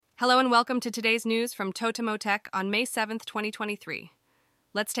Hello and welcome to today's news from TotemoTech on May 7th, 2023.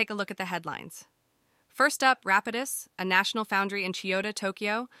 Let's take a look at the headlines. First up, Rapidus, a national foundry in Chiyoda,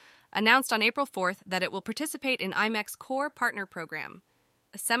 Tokyo, announced on April 4th that it will participate in IMEC's Core Partner Program,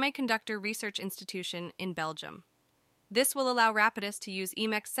 a semiconductor research institution in Belgium. This will allow Rapidus to use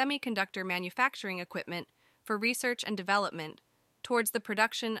IMEC's semiconductor manufacturing equipment for research and development towards the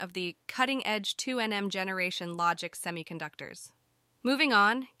production of the cutting-edge 2nm generation logic semiconductors. Moving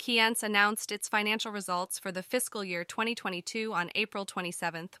on, Keyence announced its financial results for the fiscal year 2022 on April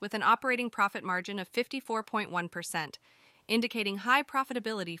 27th with an operating profit margin of 54.1%, indicating high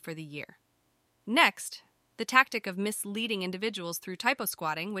profitability for the year. Next, the tactic of misleading individuals through typo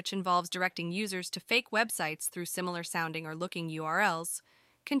squatting, which involves directing users to fake websites through similar sounding or looking URLs,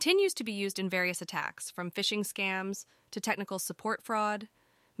 continues to be used in various attacks, from phishing scams to technical support fraud,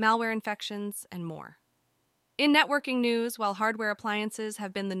 malware infections, and more. In networking news, while hardware appliances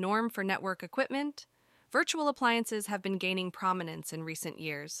have been the norm for network equipment, virtual appliances have been gaining prominence in recent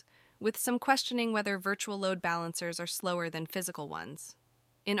years, with some questioning whether virtual load balancers are slower than physical ones.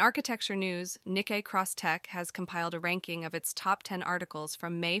 In architecture news, Nikkei Cross Tech has compiled a ranking of its top 10 articles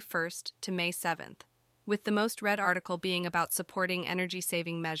from May 1st to May 7th, with the most read article being about supporting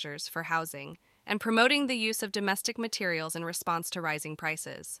energy-saving measures for housing and promoting the use of domestic materials in response to rising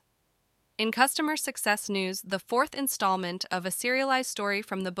prices. In customer success news, the fourth installment of a serialized story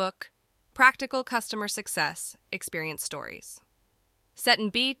from the book Practical Customer Success Experience Stories, set in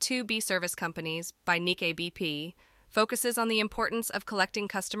B2B Service Companies by Nikkei BP, focuses on the importance of collecting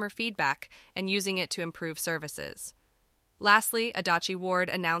customer feedback and using it to improve services. Lastly, Adachi Ward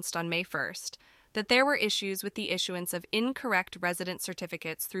announced on May 1st that there were issues with the issuance of incorrect resident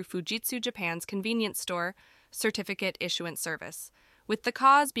certificates through Fujitsu Japan's convenience store certificate issuance service, with the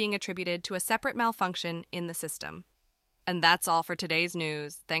cause being attributed to a separate malfunction in the system. And that's all for today's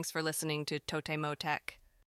news. Thanks for listening to TotemoTech.